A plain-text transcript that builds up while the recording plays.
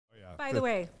By the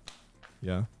way.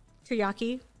 Yeah.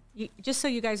 Tuiaki, just so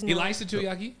you guys know. Ilaisa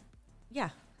Tuiaki? Yeah.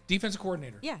 Defensive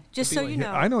coordinator. Yeah, just so you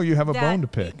know. I know you have a bone to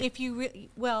pick. If you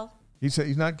well. He said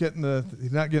he's not getting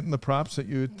the props that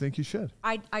you would think he should.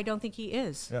 I don't think he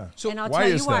is. Yeah. So and I'll tell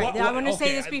you why. I want to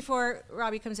say this I before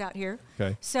Robbie comes out here.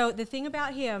 Okay. So the thing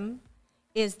about him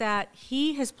is that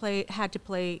he has had to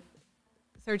play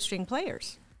third string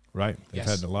players. Right. They've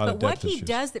had a lot of depth issues. But what he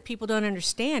does that people don't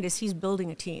understand is he's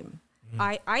building a team.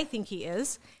 I think he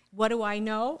is. What do I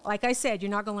know? Like I said,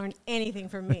 you're not going to learn anything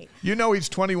from me. You know he's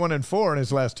 21-4 in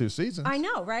his last 2 seasons. I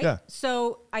know, right? Yeah.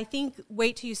 So I think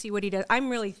wait till you see what he does. I'm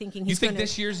really thinking he's going to. You think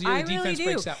this year's year defense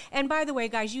breaks out? And by the way,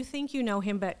 guys, you think you know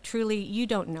him, but truly you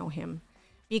don't know him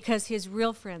because his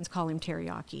real friends call him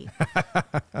teriyaki.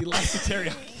 He likes the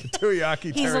teriyaki.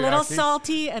 Tuiaki teriyaki. He's a little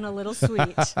salty and a little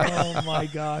sweet. Oh, my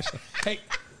gosh. Hey,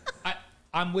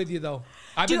 I'm with you, though.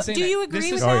 I've been saying do you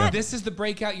agree with that? This is the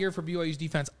breakout year for BYU's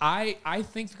defense. I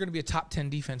think they're going to be a top 10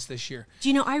 defense this year. Do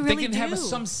you know, I really do. They can have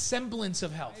some semblance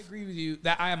of health. I agree with you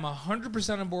that I am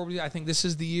 100% on board with you. I think this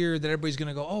is the year that everybody's going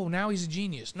to go, oh, now he's a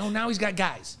genius. No, now he's got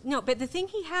guys. No, but the thing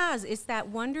he has is that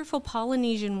wonderful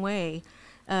Polynesian way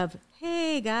of,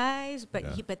 hey, guys, but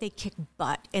they kick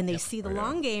butt, and they see the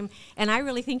long game, and I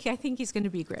think he's going to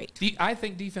be great. I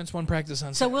think defense won practice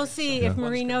on Saturday. So we'll see if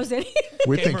Marie knows anything.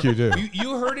 We think you do.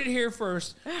 You heard it here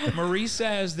first. Marie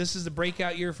says this is the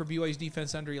breakout year for BYU's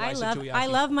defense under Ilaisa Tuiaki. I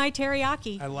love my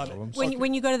teriyaki. I love it.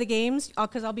 When you go to the games,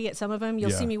 because I'll be at some of them,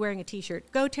 you'll see me wearing a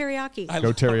T-shirt. Go teriyaki.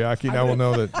 Go teriyaki. Now we'll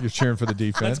know that you're cheering for the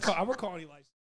defense. We're calling Ilaisa.